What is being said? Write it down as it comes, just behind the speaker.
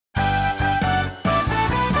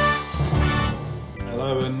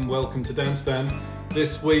welcome to Dan Stand.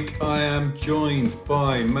 This week I am joined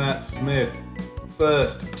by Matt Smith,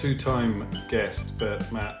 first two-time guest,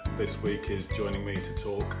 but Matt this week is joining me to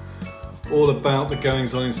talk all about the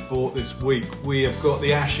goings-on in sport this week. We have got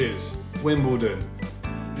the Ashes, Wimbledon,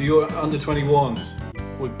 the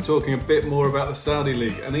under-21s. We're talking a bit more about the Saudi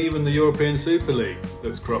League and even the European Super League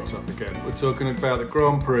that's cropped up again. We're talking about the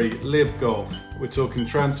Grand Prix, Live Golf, we're talking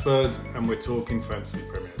transfers, and we're talking Fantasy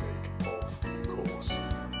Premier League, of course.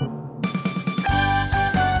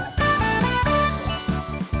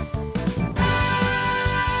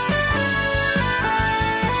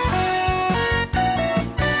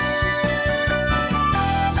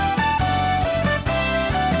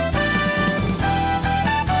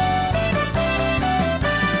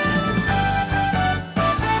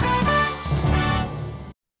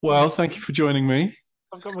 Well, thank you for joining me.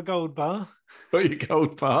 I've got my gold bar. Got your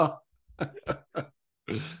gold bar.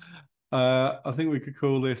 I think we could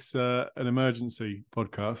call this an emergency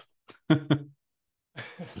podcast.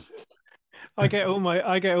 I get all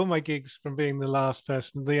my gigs from being the last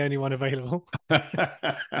person, the only one available.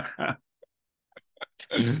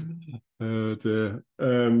 Oh dear.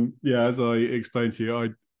 Yeah, as I explained to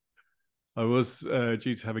you, I was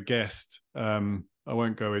due to have a guest. I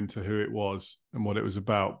won't go into who it was and what it was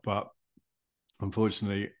about, but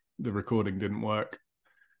unfortunately the recording didn't work,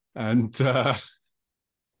 and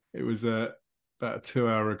it was about a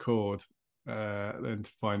 2-hour record. Then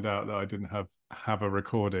to find out that I didn't have a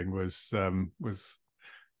recording was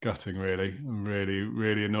gutting. Really, I'm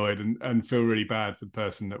really annoyed and feel really bad for the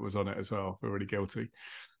person that was on it as well. Feel really guilty.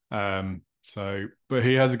 But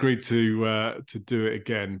he has agreed to do it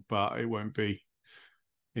again, but it won't be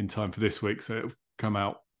in time for this week, so it'll come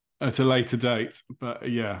out at a later date. But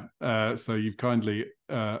yeah, so you've kindly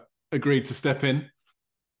agreed to step in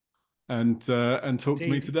and talk to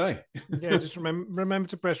me today. Yeah, just remember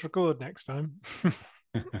to press record next time.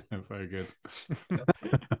 Very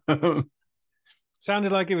good.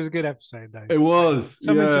 Sounded like it was a good episode, though. It was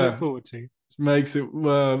something to look forward to. Makes it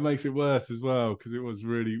worse as well, because it was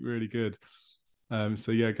really good.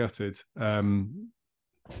 So yeah, gutted.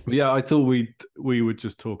 But yeah, I thought we would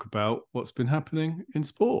just talk about what's been happening in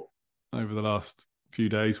sport over the last few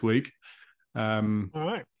days, week. All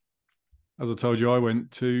right. As I told you, I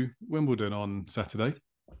went to Wimbledon on Saturday.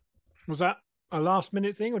 Was that a last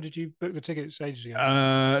minute thing, or did you book the tickets ages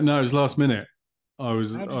ago? No, it was last minute. I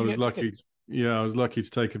was lucky. Tickets? Yeah, I was lucky to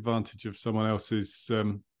take advantage of someone else's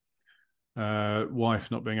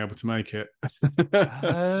wife not being able to make it.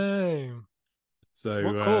 Oh. So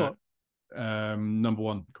what court? Number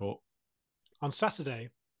 1 court. On Saturday?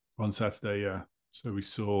 On Saturday, yeah. So we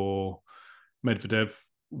saw Medvedev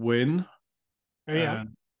win. Oh, yeah.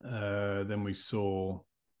 Then we saw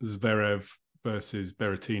Zverev versus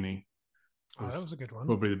Berrettini. Oh, that was a good one.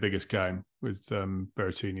 Probably the biggest game, with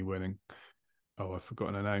Berrettini winning. Oh, I've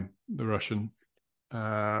forgotten her name. The Russian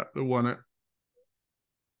that won it.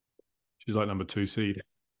 She's like number 2 seed.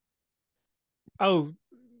 Oh,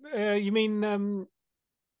 you mean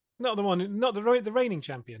not the reigning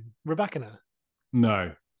champion, Rebecca?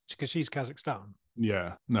 No, because she's Kazakhstan.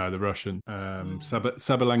 Yeah, no, the Russian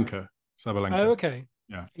Sabalenka. Oh, okay.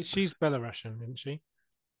 Yeah, she's Belarusian, isn't she?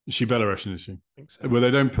 Is she Belarusian? Is she? I think so. Well,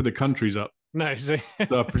 they don't put the countries up. No, so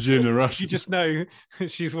I presume they're Russian. You just know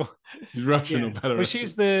she's Russian or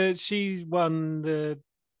Belarusian. Well,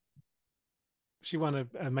 she won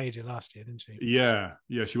a major last year, didn't she? Yeah,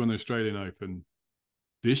 she won the Australian Open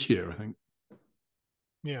this year, I think.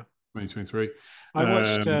 Yeah, 2023. I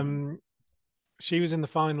watched. She was in the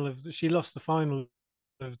final she lost the final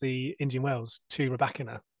of the Indian Wells to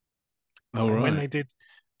Rebecca. Oh, right.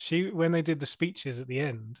 When they did the speeches at the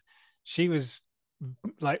end, she was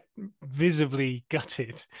like visibly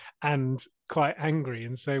gutted and quite angry.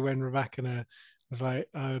 And so when Rebecca was like,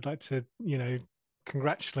 I would like to,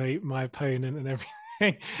 congratulate my opponent and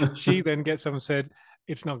everything, she then gets up and said,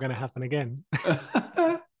 it's not going to happen again.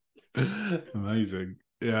 Amazing.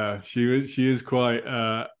 Yeah, she is quite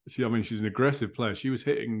she's an aggressive player. She was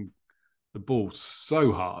hitting the ball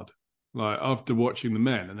so hard. Like, after watching the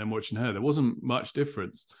men and then watching her, there wasn't much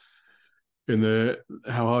difference in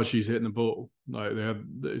how hard she's hitting the ball. Like, they have,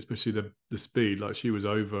 especially the speed. Like, she was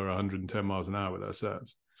over 110 miles an hour with her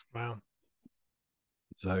serves. Wow.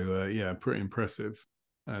 So yeah, pretty impressive.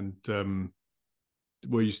 And did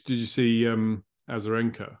you see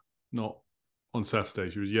Azarenka? Not on Saturday.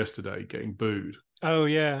 She was yesterday getting booed. Oh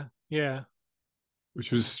yeah.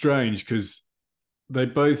 Which was strange, because they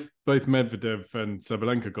both Medvedev and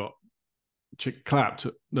Sabalenka got clapped.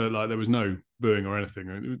 Like, there was no booing or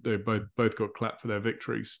anything. They both got clapped for their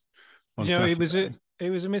victories on Saturday. It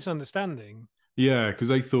was a misunderstanding. Yeah, because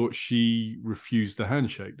they thought she refused the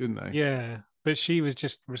handshake, didn't they? Yeah, but she was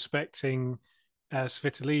just respecting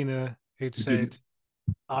Svitolina, who'd Who didn't? said,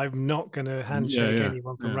 "I'm not going to Yeah, handshake yeah,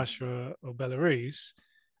 anyone from yeah, Russia or Belarus,"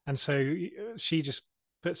 and so she just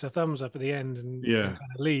puts her thumbs up at the end and yeah.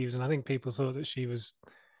 kind of leaves. And I think people thought that she was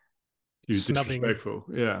She was snubbing. disrespectful.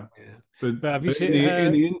 Yeah. Yeah, But, but have you but in seen the her?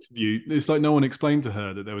 interview, it's like no one explained to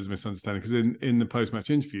her that there was a misunderstanding because in the post match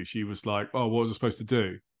interview, she was like, "Oh, what was I supposed to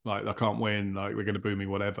do? Like, I can't win. Like, we're going to boo me,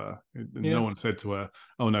 whatever." And no Yeah, one said to her,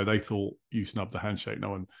 "Oh no, they thought you snubbed the handshake." No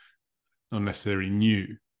one necessarily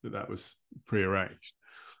knew that that was prearranged.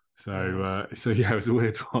 So, yeah. so yeah, it was a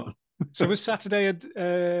weird one. So was Saturday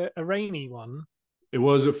a rainy one? It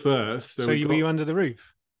was at first. So So we were got, you under the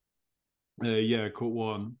roof? yeah, caught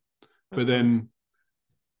one, That's but cool. then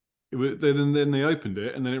then they opened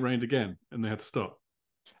it and then it rained again and they had to stop.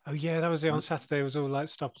 Oh yeah, that was it on Saturday. It was all like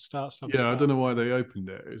stop and start, stop and Yeah, I start. don't know why they opened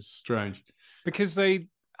it. It's strange. Because they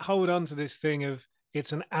hold on to this thing of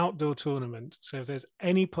it's an outdoor tournament. So if there's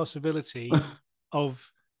any possibility of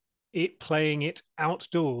it playing it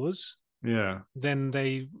outdoors, Yeah, then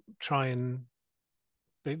they try and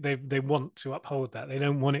they want to uphold that. They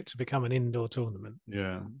don't want it to become an indoor tournament.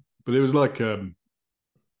 yeah, but it was like a,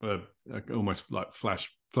 almost like flash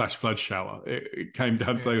flood shower. It came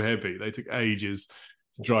down Yeah. so heavy. They took ages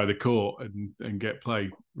to dry the court and get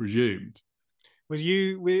play resumed. Was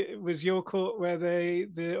your court where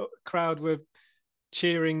the crowd were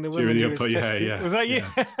cheering the woman Cheering the who was umpire, yeah, testing? yeah, Was that you?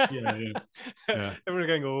 yeah, yeah, yeah, Everyone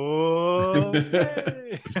going, yeah.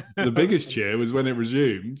 okay. The That's biggest funny. cheer was when it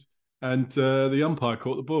resumed and the umpire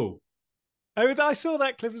caught the ball. Oh, I saw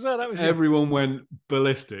that clip as well. That was your. Everyone went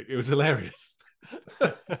ballistic. It was hilarious.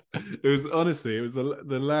 It was honestly, it was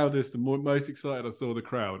the loudest and most excited I saw the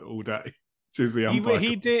crowd all day. Choose the He umpire.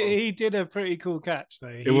 he did he did a pretty cool catch though.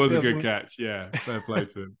 It He was a good doesn't. catch. Yeah, fair play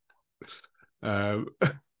to him.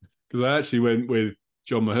 Because I actually went with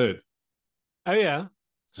John Mahood, Oh yeah.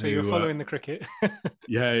 So you were who, following the cricket.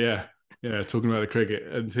 yeah, yeah, yeah, talking about the cricket,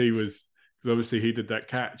 and he was because obviously he did that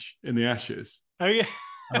catch in the Ashes. Oh yeah.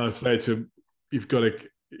 And I said to him, "You've got to,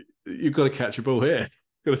 you've got to catch a ball here.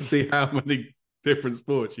 You've got to see how many different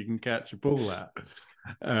sports you can catch a ball at."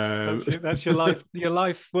 Um, That's your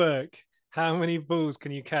life work. How many balls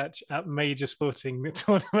can you catch at major sporting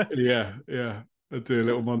tournaments? Yeah, yeah. I'd do a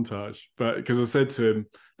little montage, but because I said to him,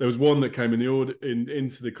 there was one that came in the order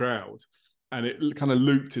into the crowd, and it kind of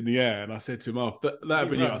looped in the air, and I said to him, "Oh,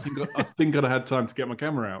 that'd You been you. run. I think I'd have had time to get my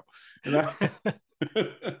camera out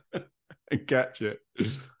and catch it."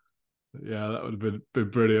 Yeah, that would have been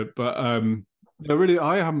brilliant. But no, really,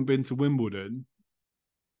 I haven't been to Wimbledon.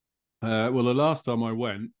 Well, the last time I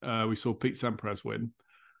went, we saw Pete Sampras win.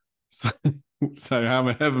 So, so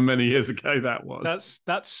however many years ago that was.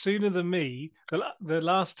 That's sooner than me. The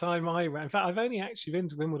last time I went, in fact, I've only actually been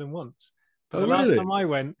to Wimbledon once, but Oh, the last really? time I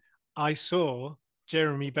went, I saw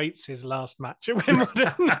Jeremy Bates's last match at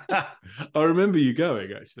Wimbledon. I remember you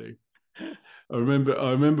going actually. I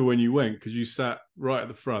remember when you went because you sat right at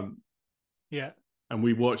the front Yeah. and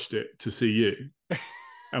we watched it to see you,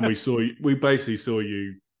 and we basically saw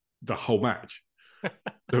you the whole match.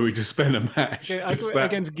 So we just spent a match just that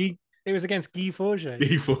Against Guy. It was against Guy Forget.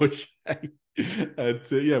 before. And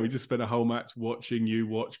yeah, we just spent a whole match watching you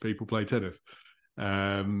watch people play tennis.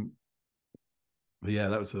 Um, but yeah,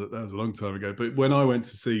 that was a long time ago. But when I went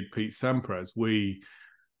to see Pete Sampras, we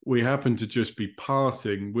happened to just be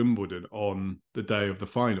passing Wimbledon on the day of the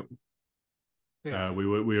final. Yeah. We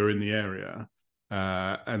were in the area,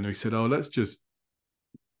 and we said, "Oh, let's just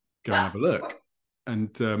go and have a look."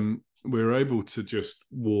 And we were able to just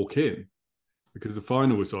walk in because the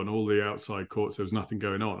final was on. All the outside courts, there was nothing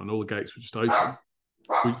going on, and all the gates were just open.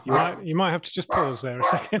 You might have to just pause there a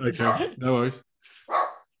second. Okay, no worries.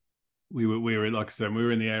 We were like I said, we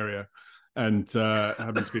were in the area, and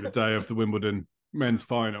happened to be the day of the Wimbledon men's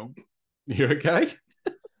final. You okay?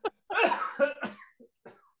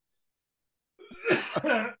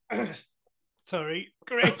 Sorry,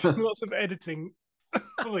 great. Lots of editing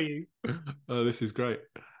for you. Oh, this is great.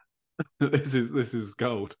 This is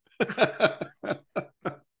gold.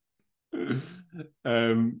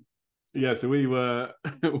 um, yeah, so we were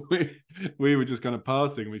we were just kind of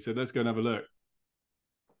passing. We said, let's go and have a look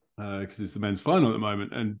because it's the men's final at the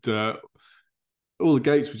moment, and all the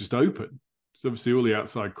gates were just open. So obviously, all the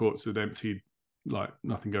outside courts had emptied, like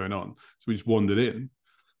nothing going on. So we just wandered in,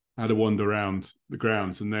 had a wander around the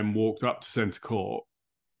grounds, and then walked up to centre court,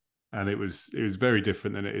 and it was very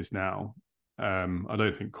different than it is now. I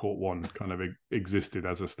don't think Court One kind of existed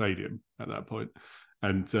as a stadium at that point,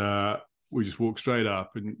 and we just walked straight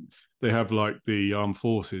up, and they have like the armed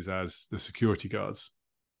forces as the security guards,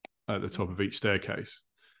 at the top of each staircase,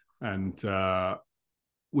 and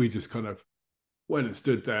we just kind of went and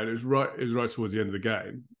stood there. It was right towards the end of the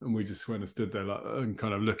game, and we just went and stood there and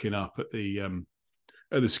kind of looking up at the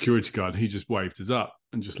security guard. He just waved us up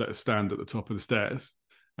and just let us stand at the top of the stairs,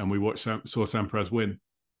 and we saw Sampras win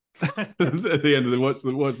at the end of watched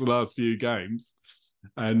the last few games,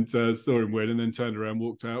 and saw him win, and then turned around,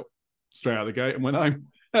 walked out straight out the gate, and went home.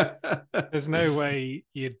 There's no way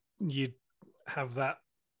you'd have that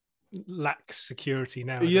lax security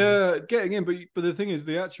now. Yeah, getting in, but the thing is,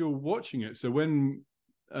 the actual watching it. So when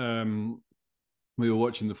we were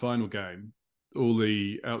watching the final game, all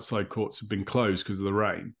the outside courts had been closed because of the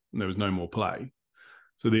rain, and there was no more play.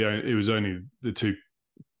 So it was only the two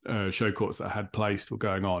show courts that had play still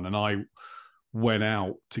going on, and I went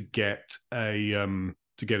out to get a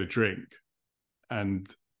drink,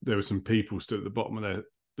 and there were some people stood at the bottom of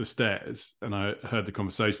the stairs, and I heard the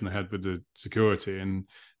conversation they had with the security, and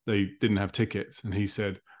they didn't have tickets, and he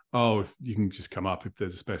said, "Oh, you can just come up if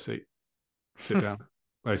there's a spare seat, sit down."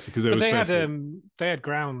 Basically, because they had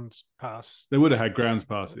ground pass. They would have had grounds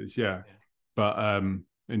passes, yeah. But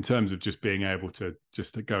in terms of just being able to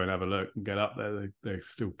go and have a look and get up there, they're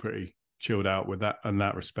still pretty chilled out with that in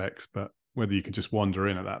that respect. But whether you can just wander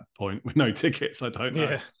in at that point with no tickets, I don't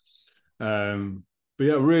know. Yeah. But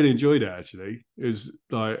yeah, I really enjoyed it. Actually, it was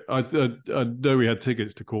like I know we had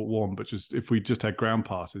tickets to Court One, but just if we just had ground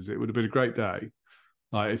passes, it would have been a great day.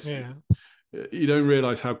 Like you don't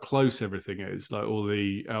realise how close everything is. Like all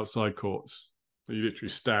the outside courts, so you literally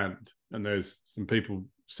stand, and there's some people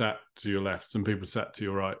sat to your left, some people sat to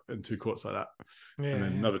your right, and two courts like that, and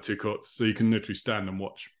then another two courts, so you can literally stand and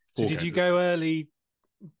watch. So did you go early,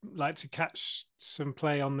 like to catch some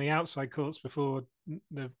play on the outside courts before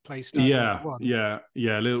the play started? Yeah.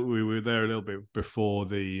 We were there a little bit before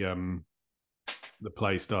the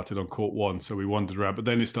play started on Court One, so we wandered around. But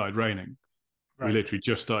then it started raining. Right. We literally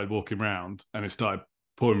just started walking around, and it started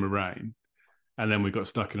pouring with rain, and then we got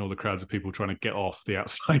stuck in all the crowds of people trying to get off the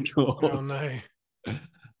outside courts. Oh no!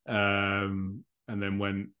 And then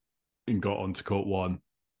went and got onto Court One,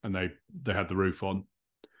 and they had the roof on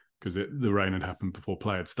because the rain had happened before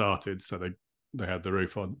play had started, so they had the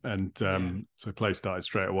roof on, and so play started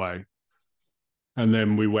straight away. And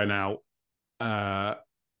then we went out,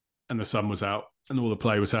 and the sun was out, and all the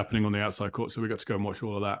play was happening on the outside court, so we got to go and watch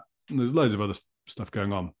all of that. And there's loads of other stuff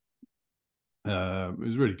going on. It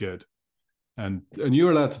was really good, and you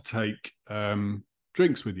were allowed to take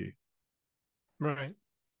drinks with you. Right.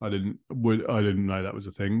 I didn't know that was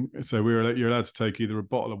a thing. So you're allowed to take either a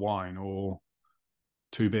bottle of wine or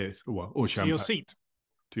 2 beers or champagne.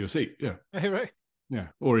 To your seat, yeah. Right. Yeah,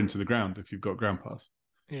 or into the ground if you've got ground pass.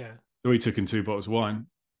 Yeah. So we took in 2 bottles of wine.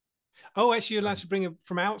 Oh, actually, you're allowed to bring it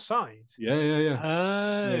from outside? Yeah.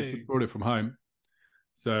 Oh. Yeah, brought it from home.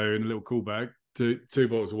 So in a little cool bag, two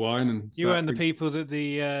bottles of wine, and you weren't the people that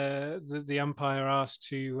the umpire asked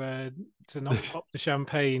to not pop the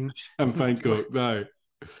champagne. Champagne cork, no.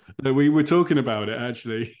 We were talking about it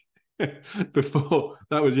actually before.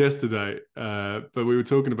 That was yesterday, but we were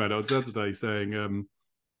talking about it on Saturday, saying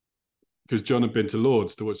because John had been to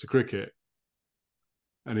Lord's to watch the cricket,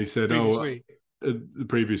 and he said, the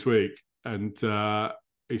previous week, and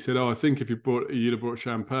he said, I think if you'd have brought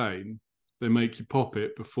champagne, they make you pop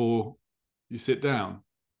it before you sit down,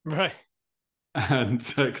 right? And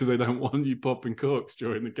because they don't want you popping corks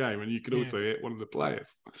during the game, and you could also hit one of the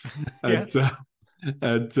players. And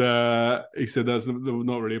he said that's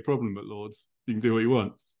not really a problem at Lord's. You can do what you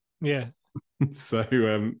want. Yeah. So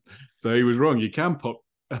he was wrong. You can pop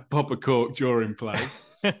a cork during play,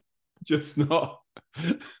 just not.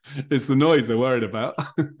 It's the noise they're worried about.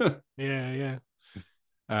 Yeah.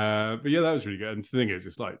 But yeah, that was really good. And the thing is,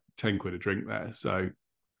 it's like 10 quid a drink there, so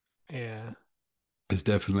yeah, it's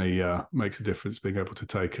definitely makes a difference being able to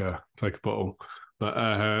take a bottle.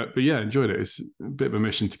 But yeah, enjoyed it. It's a bit of a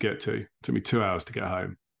mission to get to. It took me 2 hours to get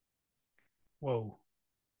home. Whoa.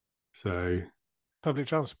 So public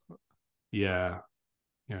transport. Yeah.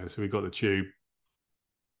 So we got the tube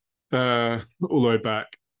all the way back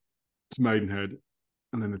to Maidenhead,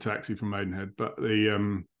 and then the taxi from Maidenhead. But we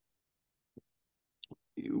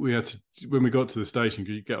had to, when we got to the station,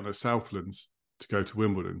 because you get on at Southlands to go to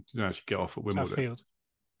Wimbledon. You don't actually get off at Wimbledon.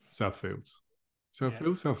 Southfields. Southlands.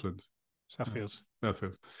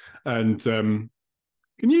 Southfields. And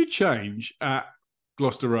can you change at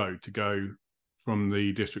Gloucester Road to go from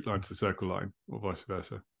the District Line to the Circle Line, or vice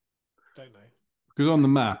versa? Don't know. Because on the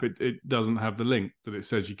map, it doesn't have the link that it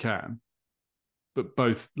says you can. But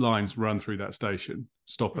both lines run through that station,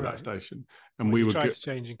 stop at that station. And we tried to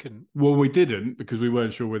change and couldn't. Well, we didn't, because we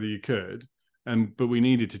weren't sure whether you could. But we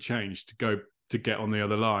needed to change to go to get on the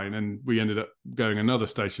other line, and we ended up going another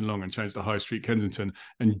station long and changed to High Street Kensington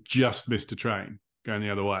and just missed a train going the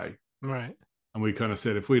other way. Right. And we kind of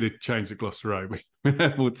said if we'd have changed at Gloucester Road, we'd been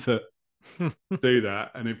able to do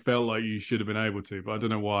that, and it felt like you should have been able to, but I don't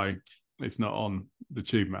know why it's not on the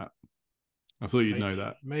tube map. I thought you'd know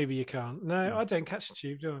that. Maybe you can't. No, I don't catch the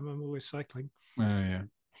tube, do I? I'm always cycling. Yeah.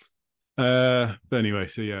 But anyway,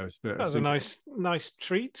 so yeah, it was that was a nice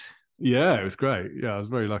treat. Yeah, it was great. Yeah, I was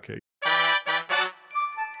very lucky.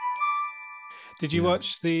 Did you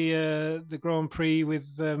watch the Grand Prix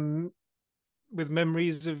with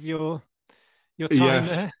memories of your time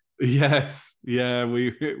there? Yes, yeah,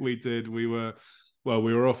 we did. We were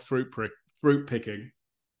off fruit picking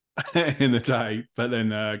in the day, but then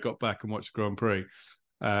got back and watched the Grand Prix.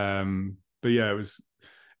 But yeah,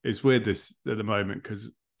 it's weird this at the moment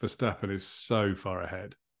because Verstappen is so far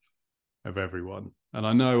ahead of everyone, and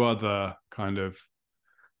I know other kind of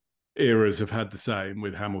eras have had the same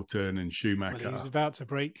with Hamilton and Schumacher. Well, he's about to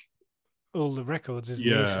break all the records, isn't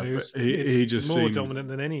he? So he just more seems dominant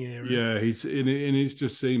than any era. Yeah, it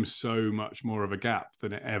just seems so much more of a gap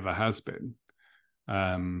than it ever has been.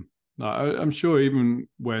 I'm sure even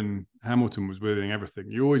when Hamilton was winning everything,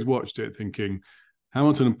 you always watched it thinking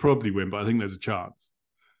Hamilton would probably win, but I think there's a chance.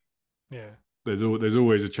 Yeah, there's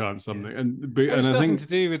always a chance something, and it's I nothing think to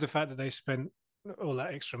do with the fact that they spent all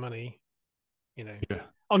that extra money,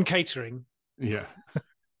 on catering. Yeah.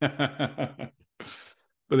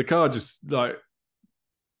 But the car just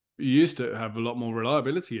used to have a lot more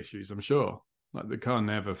reliability issues, I'm sure. Like the car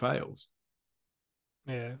never fails.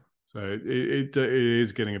 Yeah. So it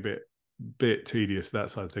is getting a bit tedious,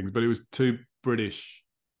 that side of things. But it was two British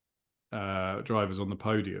drivers on the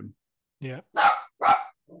podium. Yeah.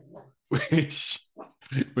 Which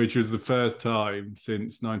was the first time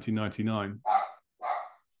since 1999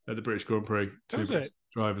 at the British Grand Prix. Two British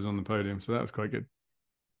drivers on the podium, so that was quite good.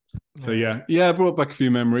 So yeah, I brought back a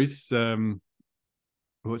few memories.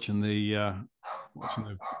 Watching the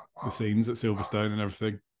scenes at Silverstone and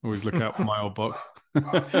everything. Always look out for my old box.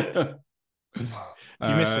 Do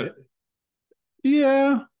you miss it?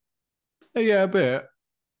 Yeah, a bit.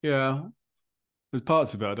 Yeah, there's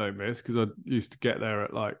parts of it I don't miss because I used to get there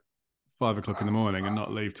at like 5 o'clock in the morning and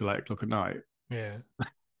not leave till 8 o'clock at night. Yeah.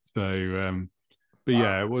 So, but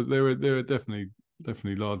yeah, it was. There were definitely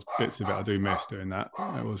large bits of it I do miss doing that.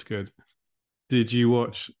 It was good. Did you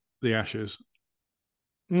watch the Ashes?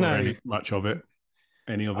 No, much of it.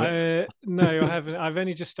 Any of it? No, I haven't. I've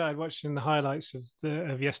only just started watching the highlights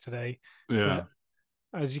of yesterday. Yeah.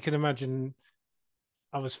 But as you can imagine,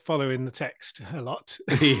 I was following the text a lot.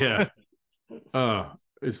 Yeah. Oh,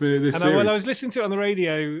 it's been this. And I was listening to it on the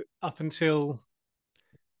radio up until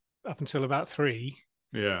about 3.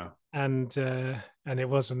 Yeah. And it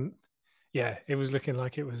wasn't. Yeah, it was looking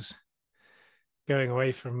like it was going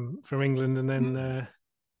away from England, and then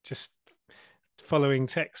just following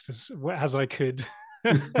text as I could.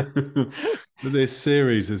 This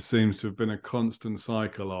series seems to have been a constant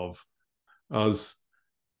cycle of us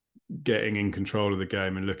getting in control of the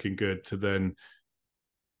game and looking good to then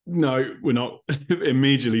no, we're not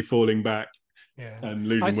immediately falling back and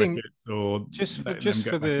losing wickets or just for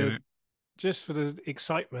the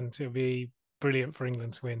excitement, it would be brilliant for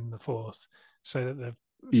England to win the 4th so that the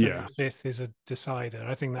 5th is a decider.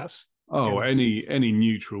 I think that's any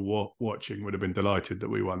neutral watching would have been delighted that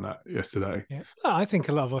we won that yesterday. Yeah, I think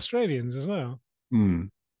a lot of Australians as well.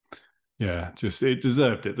 Yeah, just it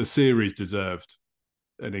deserved it. The series deserved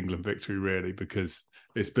an England victory really because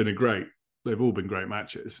it's been they've all been great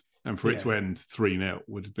matches, and for it to end 3-0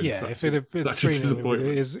 would have been if it had been 3-0,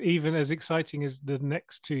 it is even as exciting as the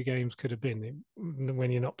next 2 games could have been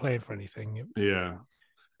when you're not playing for anything.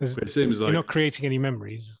 It seems like you're not creating any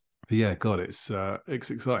memories. Yeah, God, it's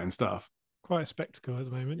exciting stuff. Quite a spectacle at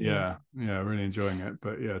the moment. Yeah, really enjoying it.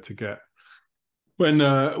 But yeah, to get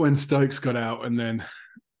when Stokes got out, and then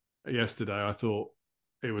yesterday, I thought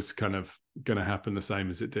it was kind of going to happen the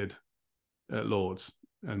same as it did at Lords,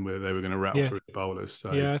 and where they were going to rattle through the bowlers.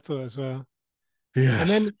 So yeah, I thought as well. Yeah,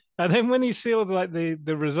 and then when you see all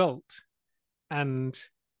the result, and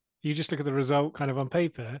you just look at the result kind of on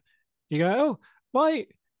paper, you go, oh, why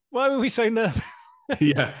were we so nervous?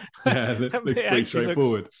 Yeah, that's pretty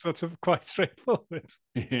straightforward. Sort of quite straightforward.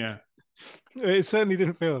 Yeah, it certainly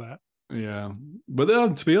didn't feel that. Yeah,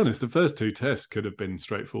 but to be honest, the first 2 tests could have been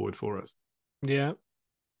straightforward for us. Yeah,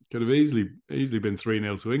 could have easily been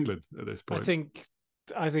 3-0 to England at this point.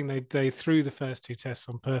 I think they threw the first 2 tests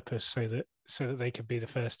on purpose so that they could be the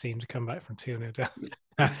first team to come back from 2-0 down.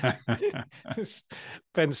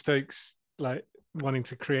 Ben Stokes wanting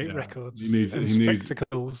to create records. He needs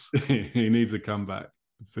spectacles. He needs a comeback.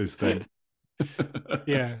 It's his thing.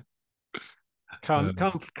 Yeah, can't Um,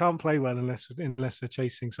 can't can't play well unless they're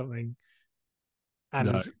chasing something no,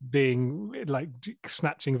 and being like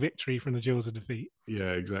snatching victory from the jaws of defeat.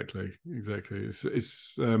 yeah, exactly, exactly.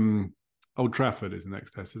 It's Old Trafford is the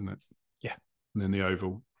next test, isn't it? Yeah, And then the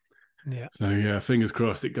Oval. yeah, So yeah, fingers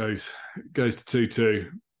crossed it goes to 2-2.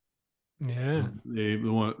 yeah,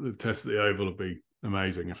 The test at the Oval will be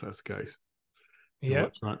amazing if that's the case. yeah.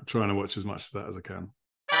 Trying to watch as much of that as I can.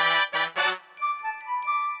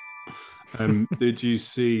 Did you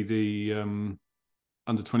see the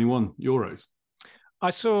under 21 Euros? I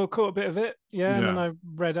saw caught a bit of it, yeah, and then Yeah. I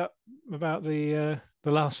read up about the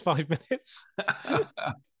last 5 minutes.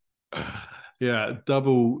 Yeah,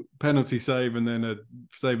 double penalty save and then a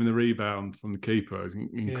saving the rebound from the keeper is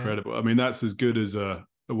Yeah, incredible. I mean, that's as good as a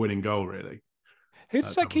winning goal, really. who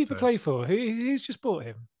does That that double keeper save. play for? Who's just bought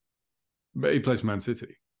him? But he plays for Man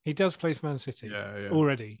City. He does play for Man City Yeah, yeah,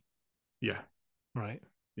 already, yeah, right?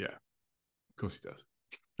 yeah. Of course he does.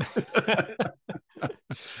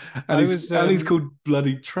 and I he's was and he's called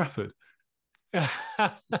bloody Trafford.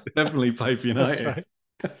 Definitely played for That's United.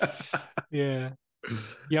 right. Yeah,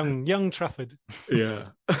 young Trafford. Yeah.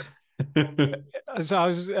 So I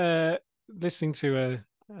was listening to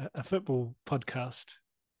a football podcast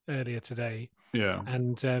earlier today, Yeah.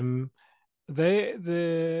 and they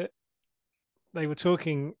they were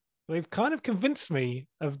talking. They've kind of convinced me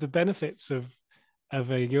of the benefits of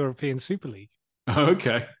a European Super League.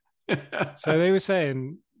 Okay. So they were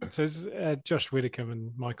saying, so Josh Widdicombe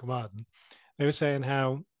and Michael Martin, they were saying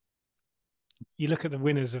how you look at the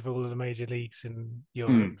winners of all of the major leagues in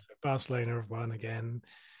Europe. Mm, So Barcelona have won again,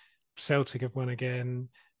 Celtic have won again,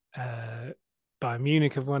 uh, Bayern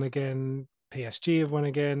Munich have won again, PSG have won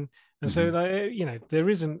again, and so mhm. like there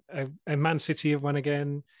isn't a Man City have won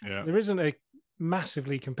again. Yeah. There isn't a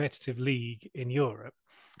massively competitive league in Europe,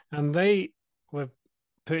 and they were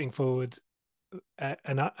putting forward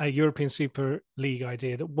a European Super League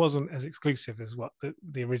idea that wasn't as exclusive as what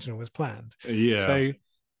the original was planned. Yeah. So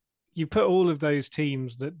you put all of those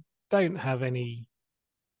teams that don't have anything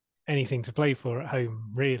to play for at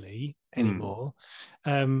home really Mm, anymore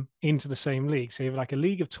into the same league. So you have like a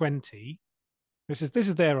league of 20. This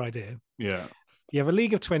is their idea. yeah. You have a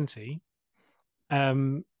league of 20,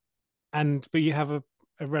 um, but you have a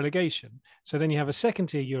relegation. So then you have a second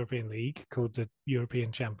tier European league called the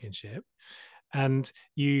European Championship. And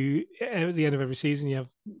you at the end of every season you have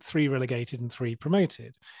 3 relegated and 3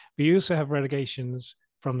 promoted. But you also have relegations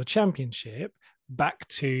from the championship back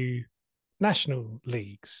to national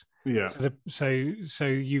leagues. Yeah. So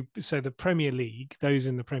the Premier League, those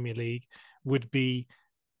in the Premier League would be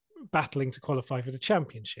battling to qualify for the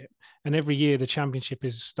championship. And every year the championship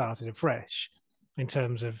is started afresh in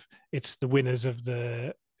terms of it's the winners of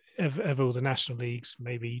all the national leagues,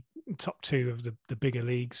 maybe top 2 of the bigger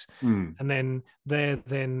leagues, Mm, and then they're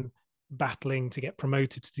then battling to get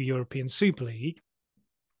promoted to the European Super League.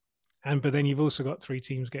 But then you've also got 3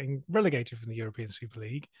 teams getting relegated from the European Super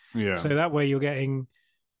League. yeah. So that way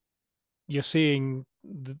you're seeing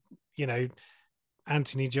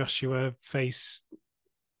Anthony Joshua face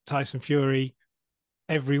Tyson Fury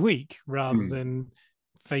every week rather Mm, than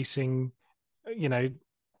facing you know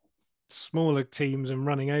smaller teams and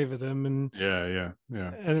running over them yeah. Yeah.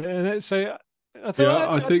 Yeah. and so I thought Yeah.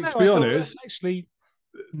 I I don't think, to know, be I thought that's honest, actually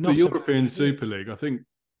the not a bad European idea. Super League, I think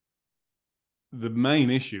the main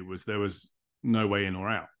issue was there was no way in or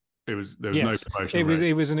out. There was no Yes, promotion it was rate.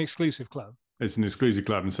 it was an exclusive club. It's an exclusive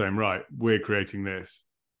club and saying, right, we're creating this.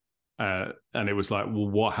 And it was like, well,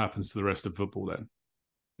 what happens to the rest of football then?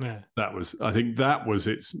 Yeah, I think that was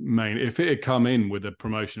its main. If it had come in with a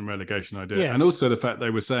promotion and relegation idea, yeah. and also the fact they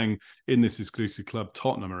were saying in this exclusive club,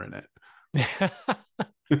 Tottenham are in it.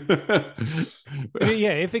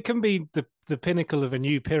 Yeah, if it can be the pinnacle of a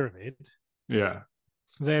new pyramid, Yeah.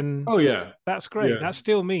 then Oh yeah. that's great. Yeah. That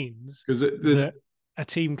still means Because that a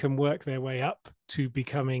team can work their way up to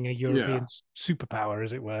becoming a yeah. European superpower,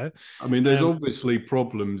 as it were. I mean, there's Um, obviously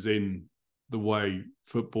problems in the way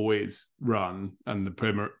football is run and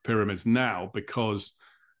the pyramids now because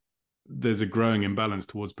there's a growing imbalance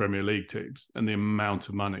towards Premier League teams and the amount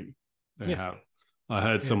of money they yeah, have. I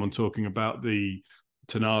heard yeah, someone talking about the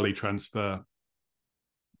Tonali transfer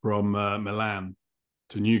from Milan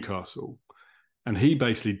to Newcastle, and he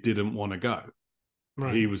basically didn't want to go. He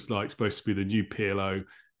right, was like supposed to be the new PLO. yeah,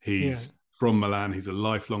 He's from Milan. He's a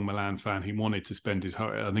lifelong Milan fan. He wanted to spend his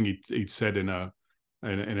whole. I think he'd said in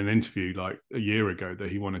an interview like a year ago that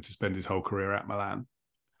he wanted to spend his whole career at Milan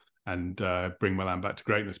and bring Milan back to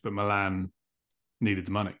greatness. But Milan needed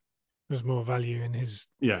the money. there's more value in his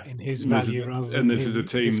Yeah, in his and value rather and than this is a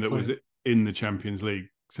his team that was play. in the Champions League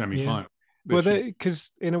Yeah, semi-final. Well,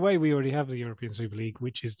 because in a way we already have the European Super League,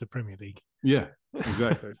 which is the Premier League. Yeah,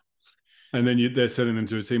 exactly. And then they're sending them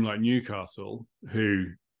to a team like Newcastle, who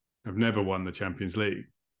have never won the Champions League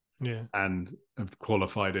Yeah, and have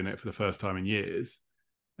qualified in it for the first time in years.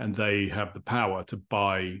 And they have the power to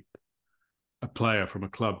buy a player from a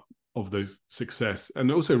club of the success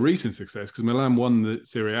and also recent success, because Milan won the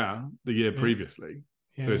Serie A the year yeah, previously.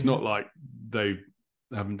 So yeah, it's yeah. not like they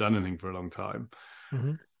haven't done anything for a long time.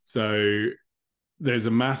 Mm-hmm. So there's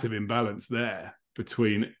a massive imbalance there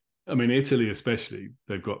between, I mean, Italy especially,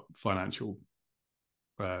 they've got financial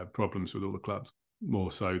problems with all the clubs,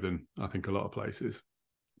 more so than I think a lot of places.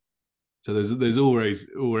 So there's always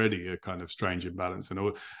already a kind of strange imbalance,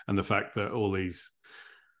 and the fact that all these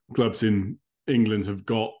clubs in England have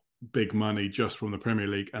got big money just from the Premier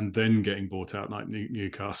League and then getting bought out like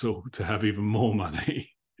Newcastle to have even more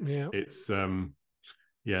money. Yeah. It's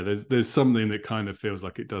yeah, there's something that kind of feels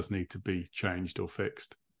like it does need to be changed or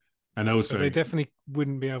fixed. And also, But they definitely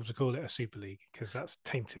wouldn't be able to call it a Super League because that's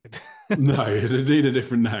tainted. no, it'd need a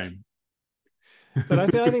different name. But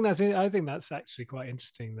I think that's actually quite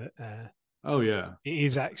interesting that Oh yeah, it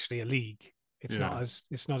is actually a league. yeah,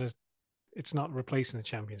 It's not replacing the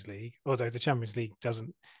Champions League, although the Champions League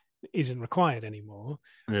isn't required anymore.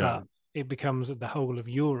 yeah. But it becomes the whole of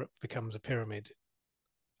Europe becomes a pyramid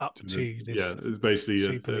up to Yeah, this it's basically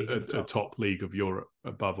Super League at the a top. top league of Europe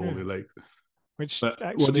above all Yeah, the leagues. which But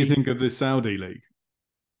what do you actually think of the Saudi league?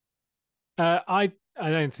 I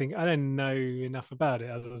don't know enough about it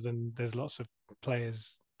other than there's lots of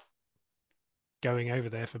players going over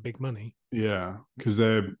there for big money. Yeah, because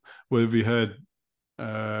they're, well, have you heard?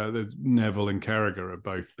 Neville and Carragher have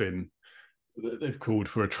both been. They've called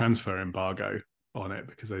for a transfer embargo on it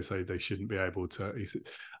because they say they shouldn't be able to.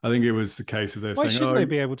 I think it was the case of they're Why saying, shouldn't "Oh, they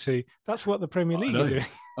be able to? That's what the Premier I League are know, doing.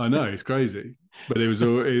 I know, it's crazy," but it was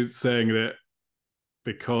saying that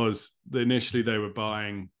because initially they were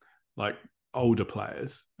buying like older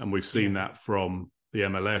players, and we've seen Yeah, that from the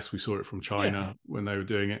MLS. We saw it from yeah, China when they were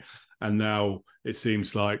doing it, and now it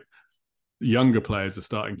seems like younger players are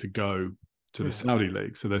starting to go to the yeah, Saudi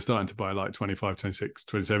league. So they're starting to buy like 25, 26,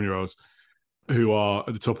 27 year olds who are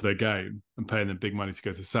at the top of their game and paying them big money to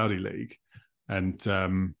go to the Saudi league. And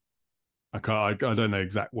I don't know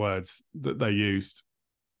exact words that they used,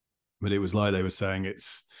 but it was like they were saying it,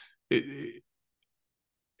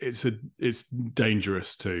 it's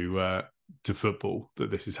dangerous to football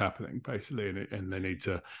that this is happening basically, and they need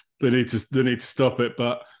to stop it.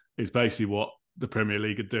 But it's basically what the Premier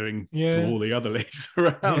League are doing to yeah, all the other leagues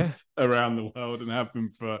yeah, around the world and have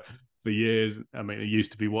been for years. I mean, it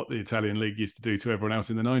used to be what the Italian league used to do to everyone else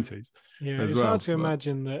in the 90s yeah. as It's hard well. to But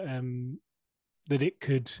imagine that it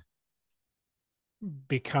could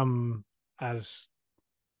become as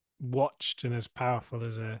watched and as powerful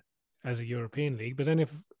as a European league. But then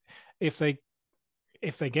if they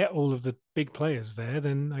if they get all of the big players there,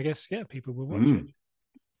 then I guess yeah, people will watch it.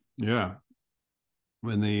 Yeah,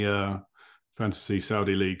 when the Fantasy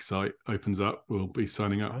Saudi League site opens up, we'll be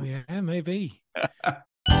signing up. Oh yeah, maybe.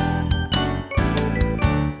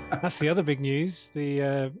 That's the other big news. The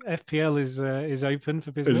FPL is open for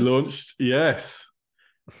Is business. launched. Yes,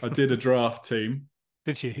 I did a draft team.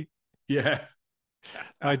 Did you? Yeah,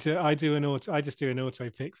 I do an auto. I just do an auto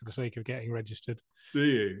pick for the sake of getting registered. do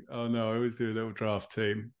you? Oh no, I always do a little draft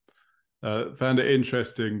team. Found it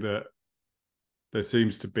interesting that there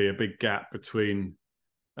seems to be a big gap between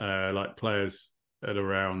like players at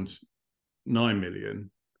around 9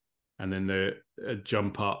 million, and then a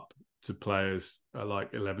jump up to players at like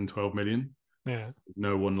 11, 12 million. Yeah, There's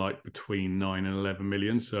no one like between 9 and 11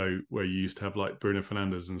 million. So where you used to have like Bruno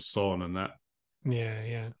Fernandes and Son and that, yeah,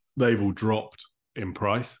 yeah, they've all dropped in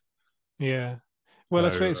price. yeah. Well, I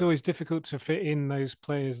suppose it's So always difficult to fit in those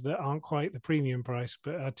players that aren't quite the premium price,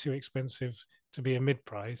 but are too expensive to be a mid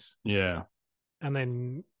price. yeah, And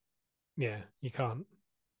then, yeah, you and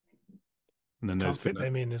then there's can't fit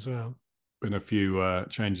them in as well. been a few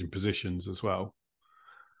changing positions as well,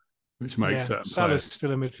 which makes Yeah, certain Salah's players.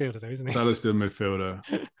 still a midfielder, though, isn't he? Salah's still midfielder.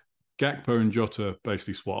 Gakpo and Jota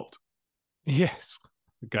basically swapped. Yes.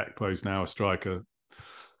 Gakpo's now a striker,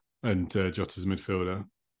 and Jota's a midfielder,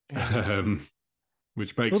 Yeah.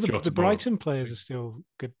 which Well, makes the Jota more. Brighton players are still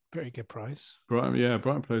good, very good price. Brighton, yeah,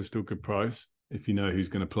 Brighton players still good price if you know who's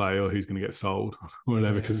going to play or who's going to get sold, or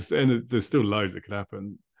whatever. Yeah. Because there's still loads that could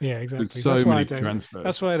happen. Yeah, There's exactly. so many transfers.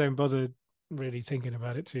 That's why I don't bother really thinking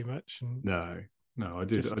about it too much. And No, no, I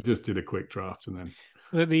did. just I just did a quick draft and then.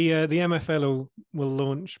 the MFL will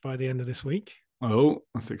launch by the end of this week. Oh,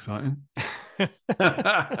 that's exciting.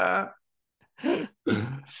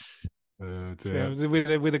 So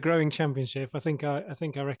Dear. with a growing championship, I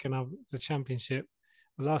reckon the championship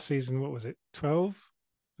last season. What was it? 12,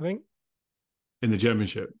 I think. In the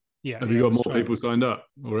championship. Yeah, Have yeah, you it got was more 12. people signed up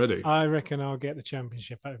already? I reckon I'll get the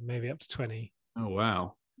championship maybe up to 20. Oh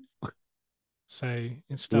wow. So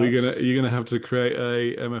it Are starts. you gonna have to create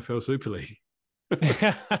a MFL Super League?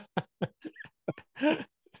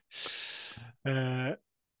 uh,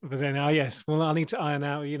 but then, yes, well, I need to iron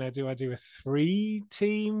out. Do I do a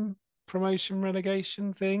 3-team promotion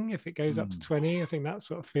relegation thing if it goes up to Hmm, 20? I think that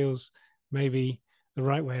sort of feels maybe the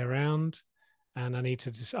right way around. And I need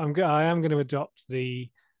to just. I am going to adopt the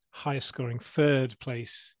highest scoring third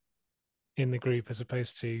place in the group as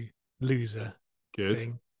opposed to loser good.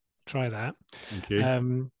 thing. Try that. Thank you.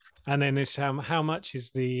 Um, and then it's how much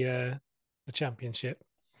is the championship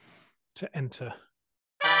to enter?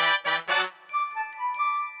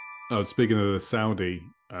 Oh, speaking of the Saudi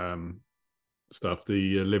stuff,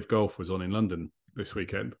 the Live Golf was on in London this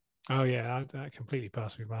weekend. Oh yeah, that completely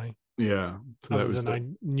passed me by. Yeah, so that Other was than I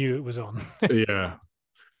knew it was on. yeah.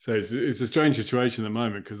 So it's a strange situation at the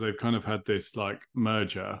moment because they've kind of had this like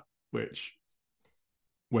merger, which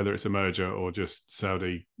whether it's a merger or just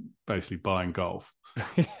Saudi basically buying golf.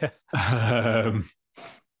 Yeah, Um,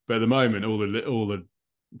 but at the moment, all the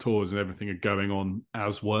tours and everything are going on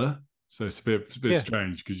as were. So it's a bit yeah,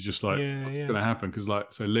 strange because you're just like, yeah, what's yeah, going to happen? Because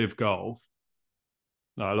like, so Live Golf,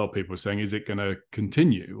 like, a lot of people are saying, is it going to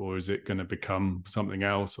continue or is it going to become something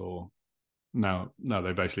else? Or now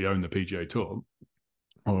they basically own the PGA Tour,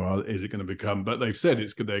 or is it going to become? But they've said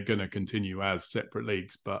they're going to continue as separate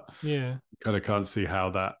leagues, but yeah, kind of can't see how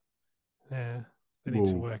that yeah. They need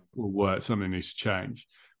to work. will work. Something needs to change.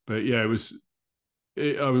 But yeah,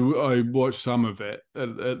 I watched some of it at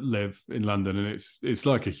Live in London, and it's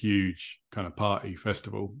like a huge kind of party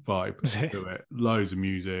festival vibe Was it? to it. Loads of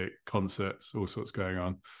music, concerts, all sorts going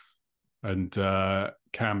on. And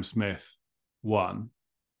Cam Smith won,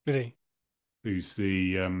 Did he? who's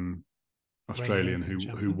the Reigning Australian Open who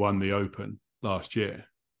champion. won the Open last year.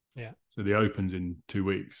 Yeah, So the Open's in 2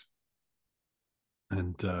 weeks,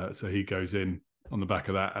 and so he goes in on the back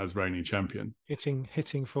of that as reigning champion, hitting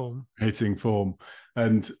form. hitting form,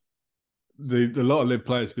 and the lot of live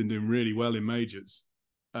players have been doing really well in majors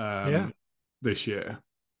Yeah, this year.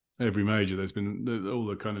 Every major, there's been all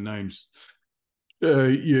the kind of names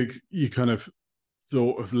you kind of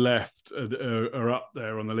thought have left are up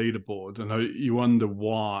there on the leaderboard, and you wonder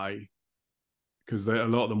why, because a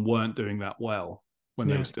lot of them weren't doing that well when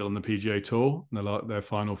they were yeah, still on the PGA Tour. And their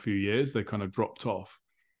final few years, they kind of dropped off.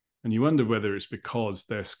 And you wonder whether it's because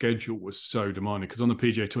their schedule was so demanding. Because on the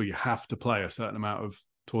PGA Tour, you have to play a certain amount of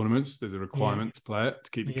tournaments. There's a yeah, requirement to play it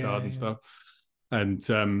to keep your card yeah, and yeah. stuff.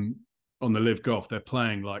 And on the Live Golf, they're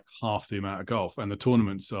playing like half the amount of golf, and the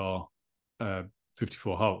tournaments are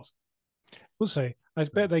 54 holes. Also, I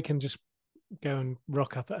bet they can just go and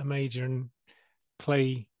rock up at a major and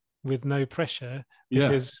play with no pressure Yeah,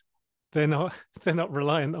 because they're not they're not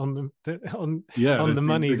reliant on yeah. on the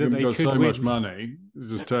money that They've they got could so much win. money. It's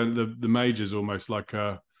just turn the majors almost like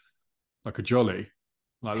a jolly.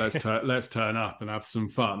 Like let's turn up and have some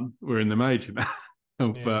fun. We're in the major now,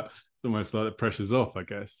 Yeah, but it's almost like the pressure's off, I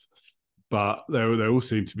guess. But they all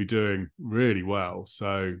seem to be doing really well.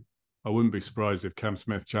 So I wouldn't be surprised if Cam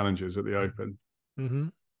Smith challenges at the Open mm-hmm.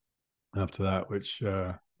 after that. Which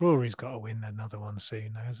Rory's got to win another one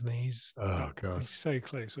soon, hasn't he? oh god, He's so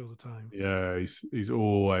close all the time. yeah, he's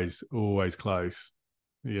always close.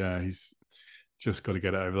 Yeah, he's just got to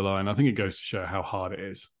get it over the line. I think it goes to show how hard it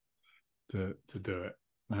is to do it.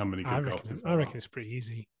 How many good golfers I there reckon it's pretty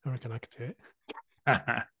easy. I reckon I could do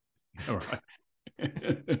are. All right.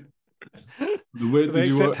 it. Do Did they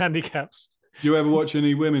accept handicaps? you ever watch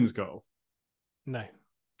any women's golf? No,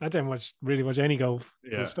 I don't really watch any golf.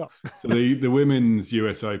 Full Yeah. stop. So the women's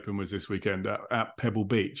US Open was this weekend at Pebble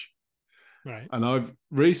Beach, Right. and I've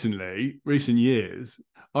recent years,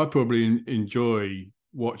 I probably enjoy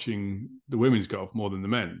watching the women's golf more than the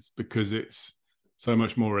men's because it's so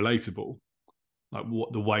much more relatable, like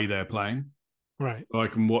what the way they're playing. Right. I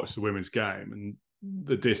can watch the women's game and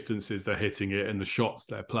the distances they're hitting it and the shots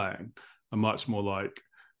they're playing are much more like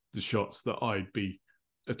the shots that I'd be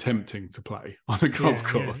attempting to play on a golf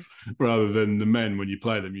Yeah. Yeah. course rather than the men. When you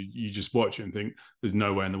play them, you just watch it and think there's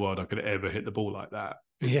no way in the world I could ever hit the ball like that.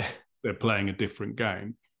 Yeah. They're playing a different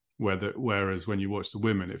game. Whereas when you watch the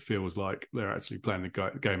women, it feels like they're actually playing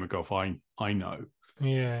the game of golf I know.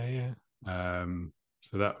 Yeah. Yeah.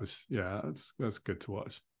 So that's good to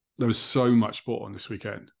watch. There was so much sport on this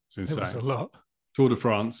weekend. It's It was insane. a lot. Tour de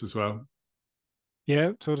France as well.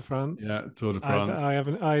 Yeah. Tour de France. Yeah, Tour de France. I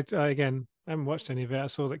haven't. I again. I haven't watched any of it. I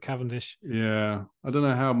saw that Cavendish. Yeah, I don't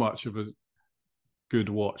know how much of a good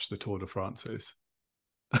watch the Tour de France is.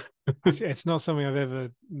 It's not something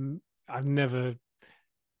I've never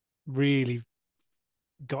really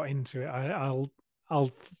got into it.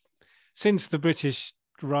 I'll since the British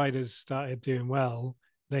riders started doing well,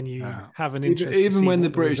 then you have an interest even to see when the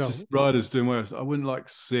what British result. riders doing well, I wouldn't like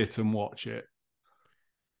sit and watch it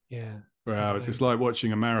Yeah, for hours. It's like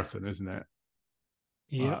watching a marathon, isn't it?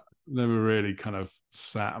 Yeah, never really kind of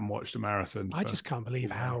sat and watched a marathon. I just can't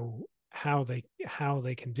believe how they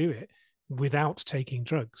can do it without taking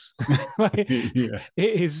drugs. Like, yeah.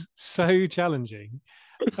 It is so challenging.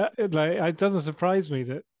 Like, it doesn't surprise me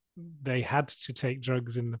that they had to take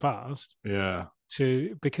drugs in the past. Yeah.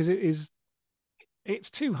 Because it's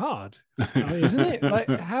too hard, isn't it? Like,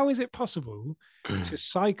 how is it possible to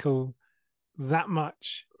cycle that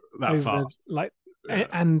much that over fast? Like,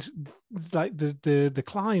 and like the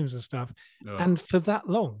climbs and stuff, and for that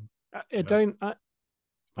long? I don't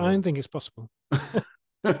think it's possible.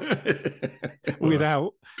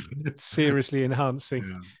 Without seriously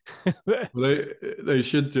enhancing. Well, they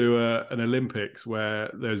should do an Olympics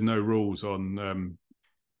where there's no rules on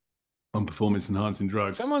performance enhancing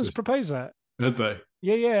drugs. Someone's proposed that. Have they?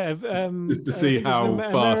 Yeah. Just to see how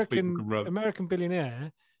fast people can run. American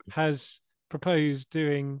billionaire has proposed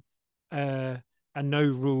doing a no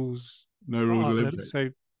rules Olympics.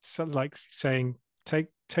 So like saying take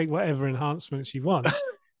whatever enhancements you want.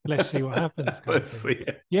 Let's see what happens. Let's see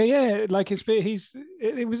it. Yeah. Like it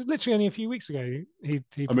was literally only a few weeks ago. He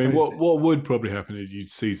I mean, what would probably happen is you'd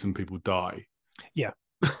see some people die. Yeah.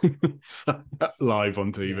 Live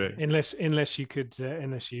on TV. Yeah. Unless you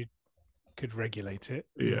could regulate it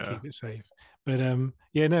and keep it safe. But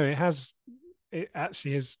it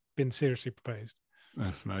actually has been seriously proposed.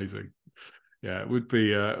 That's amazing. Yeah, it would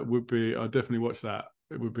be I'd definitely watch that.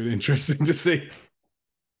 It would be interesting to see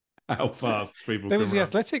how fast people there was the run.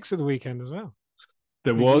 Athletics of the weekend as well.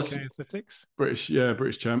 There was UK athletics. British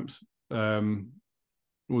champs. Zarnell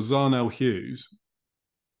Hughes.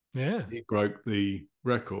 Yeah. He broke the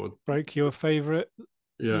record. Broke your favourite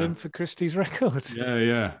Linford Christie's record.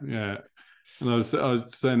 Yeah. And I was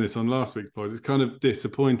saying this on last week's pod. It's kind of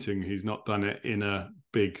disappointing he's not done it in a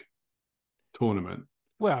big tournament.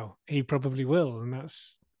 Well, he probably will, and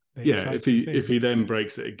that's if he then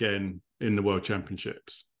breaks it again in the World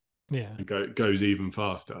Championships, and goes even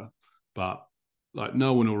faster. But like,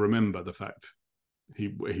 no one will remember the fact he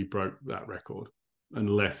broke that record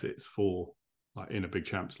unless it's for like in a big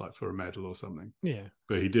champs, like for a medal or something. Yeah,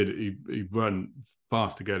 but he did. He run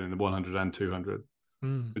fast again in the 100 and 200.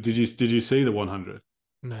 But did you see the 100?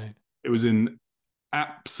 No, it was in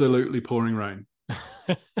absolutely pouring rain.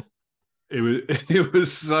 It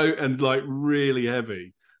was so, and like really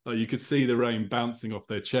heavy. Like you could see the rain bouncing off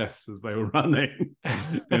their chests as they were running.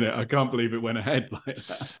 I can't believe it went ahead like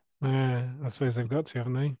that. I suppose they've got to,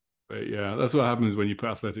 haven't they? But yeah, that's what happens when you put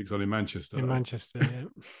athletics on in Manchester. Manchester,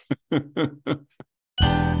 yeah.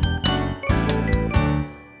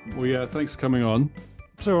 Well, yeah, thanks for coming on.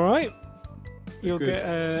 It's all right. You'll get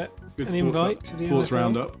an invite to the sports NFL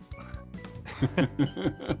roundup.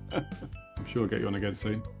 I'm sure I'll get you on again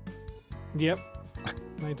soon. Yep,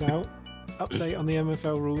 no doubt. Update on the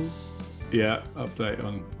MFL rules. Yeah, update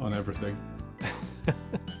on everything.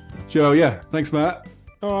 Joe, yeah, thanks, Matt.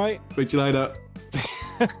 All right. Speak to you later.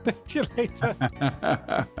 See you later.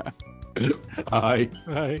 Bye.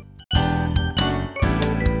 Bye.